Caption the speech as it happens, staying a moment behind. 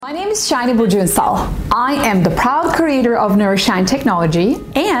My name is Shiny Burjunsal. I am the proud creator of Nourishine Technology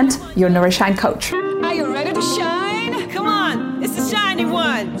and your Nourishine coach. Are you ready to shine? Come on, it's the shiny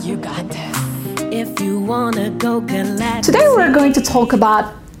one. You got this. If you wanna go collect. Today we're going to talk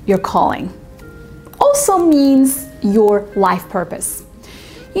about your calling. Also means your life purpose.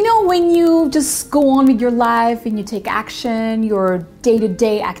 You know, when you just go on with your life and you take action, your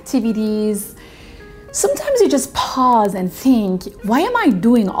day-to-day activities, sometimes you just pause and think, why am I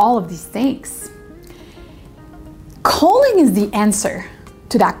doing all of these things? Calling is the answer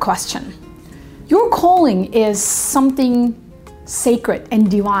to that question. Your calling is something sacred and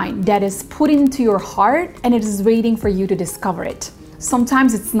divine that is put into your heart and it is waiting for you to discover it.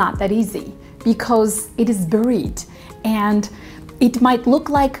 Sometimes it's not that easy because it is buried and it might look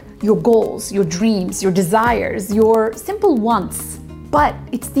like your goals, your dreams, your desires, your simple wants, but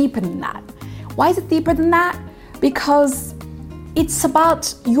it's deeper than that. Why is it deeper than that? Because it's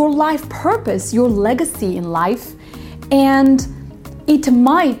about your life purpose, your legacy in life, and it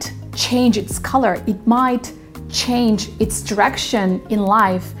might change its color, it might change its direction in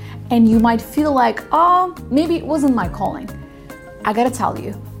life, and you might feel like, oh, maybe it wasn't my calling. I gotta tell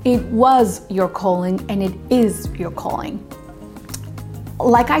you, it was your calling and it is your calling.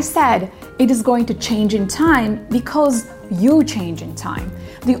 Like I said, it is going to change in time because you change in time.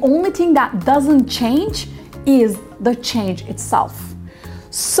 The only thing that doesn't change is the change itself.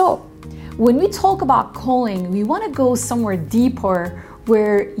 So when we talk about calling, we want to go somewhere deeper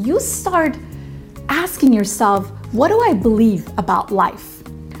where you start asking yourself, what do I believe about life?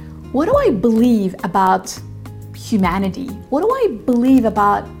 What do I believe about humanity? What do I believe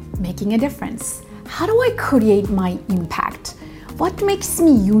about making a difference? How do I create my impact? What makes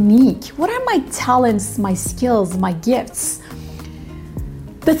me unique? What are my talents, my skills, my gifts?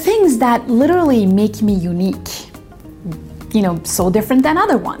 The things that literally make me unique, so different than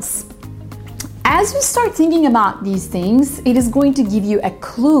other ones. As you start thinking about these things, it is going to give you a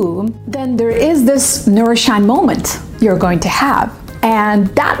clue. Then there is this Nourishine moment you're going to have. And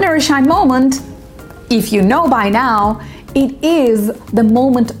that Nourishine moment, if you know by now, it is the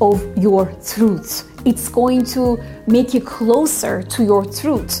moment of your truth. It's going to make you closer to your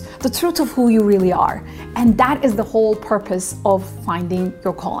truth, the truth of who you really are. And that is the whole purpose of finding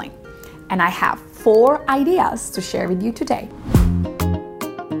your calling. And I have 4 ideas to share with you today.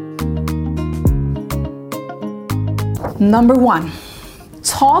 Number 1,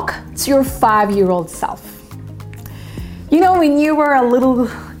 talk to your 5-year-old self. You know, when you were a little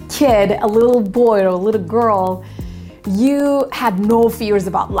kid, a little boy or a little girl, you had no fears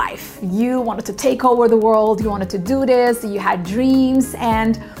about life. You wanted to take over the world, you wanted to do this, you had dreams,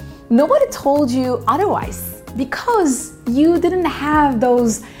 and nobody told you otherwise because you didn't have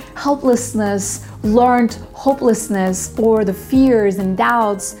those helplessness, learned hopelessness, or the fears and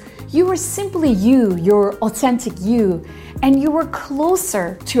doubts. You were simply you, your authentic you, and you were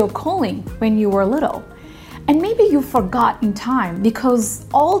closer to your calling when you were little. And maybe you forgot in time because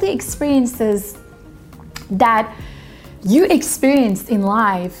all the experiences that you experienced in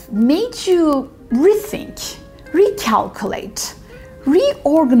life made you rethink, recalculate,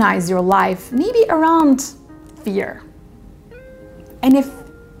 reorganize your life, maybe around fear. And if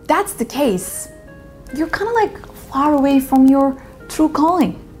that's the case, you're kind of like far away from your true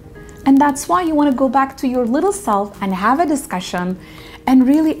calling. And that's why you want to go back to your little self and have a discussion and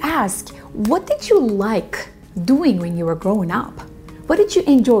really ask, what did you like doing when you were growing up? What did you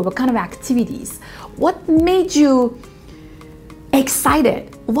enjoy? What kind of activities? What made you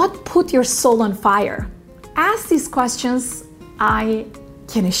excited? What put your soul on fire? Ask these questions. I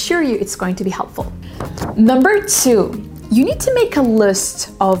can assure you it's going to be helpful. Number 2, you need to make a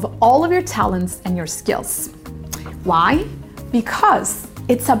list of all of your talents and your skills. Why? Because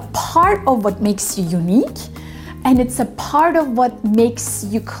it's a part of what makes you unique and it's a part of what makes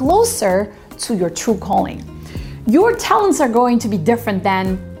you closer to your true calling. Your talents are going to be different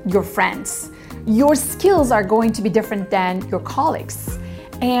than your friends. Your skills are going to be different than your colleagues.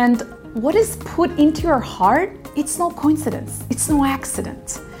 And what is put into your heart, it's no coincidence. It's no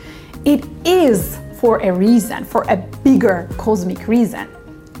accident. It is for a reason, for a bigger cosmic reason.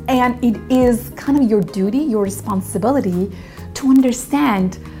 And it is kind of your duty, your responsibility to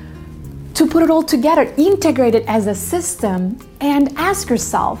understand, to put it all together, integrate it as a system, and ask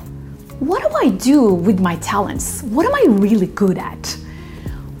yourself, what do I do with my talents? What am I really good at?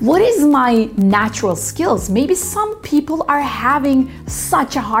 What is my natural skills? Maybe some people are having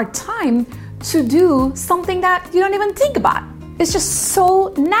such a hard time to do something that you don't even think about. It's just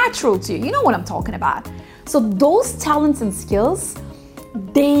so natural to you. You know what I'm talking about. So those talents and skills,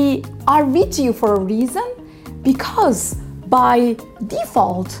 they are with you for a reason because by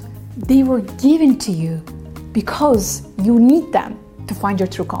default, they were given to you because you need them to find your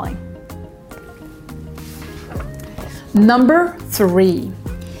true calling. Number 3,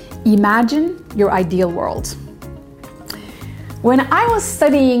 imagine your ideal world. When I was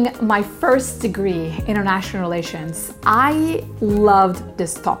studying my first degree, International Relations, I loved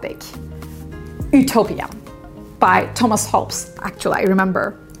this topic, Utopia, by Thomas Hobbes. Actually, I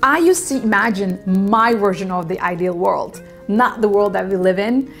remember. I used to imagine my version of the ideal world, not the world that we live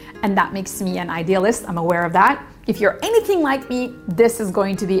in, and that makes me an idealist. I'm aware of that. If you're anything like me, this is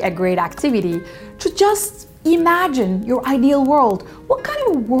going to be a great activity to just imagine your ideal world. What kind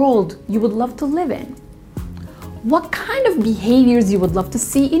of a world you would love to live in? What kind of behaviors you would love to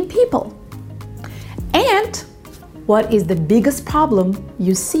see in people? And what is the biggest problem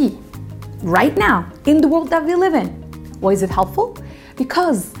you see right now in the world that we live in? Why is it helpful?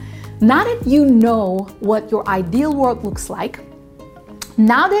 Because now that you know what your ideal world looks like,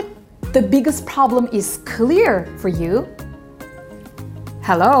 now that the biggest problem is clear for you,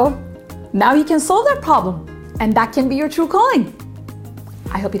 hello, now you can solve that problem, and that can be your true calling.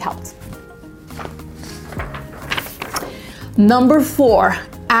 I hope it helped. Number 4,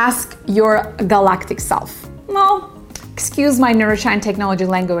 ask your galactic self. Well, excuse my neuroscience technology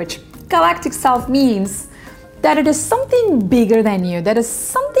language. Galactic self means that it is something bigger than you, that is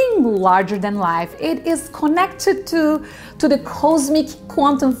something larger than life. It is connected to the cosmic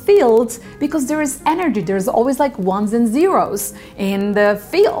quantum field because there is energy. There's always like ones and zeros in the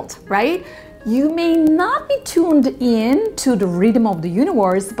field, right? You may not be tuned in to the rhythm of the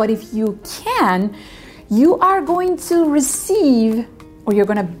universe, but if you can, you are going to receive, or you're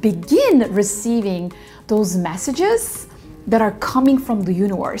going to begin receiving those messages that are coming from the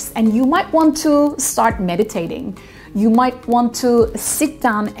universe. And you might want to start meditating. You might want to sit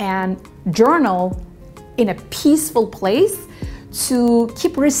down and journal in a peaceful place to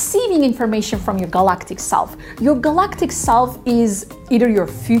keep receiving information from your galactic self. Your galactic self is either your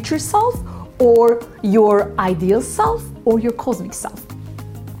future self or your ideal self or your cosmic self.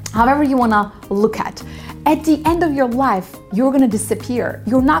 However you want to look at the end of your life, you're going to disappear.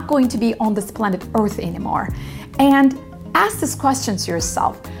 You're not going to be on this planet Earth anymore. And ask this question to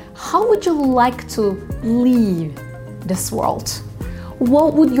yourself. How would you like to leave this world?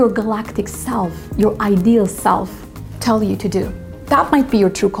 What would your galactic self, your ideal self, tell you to do? That might be your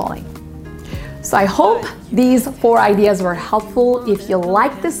true calling. So I hope these 4 ideas were helpful. If you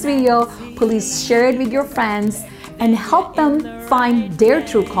like this video, please share it with your friends and help them find their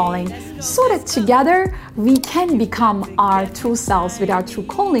true calling so that together we can become our true selves with our true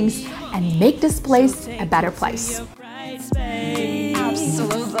callings and make this place a better place.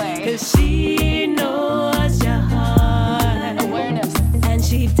 Absolutely.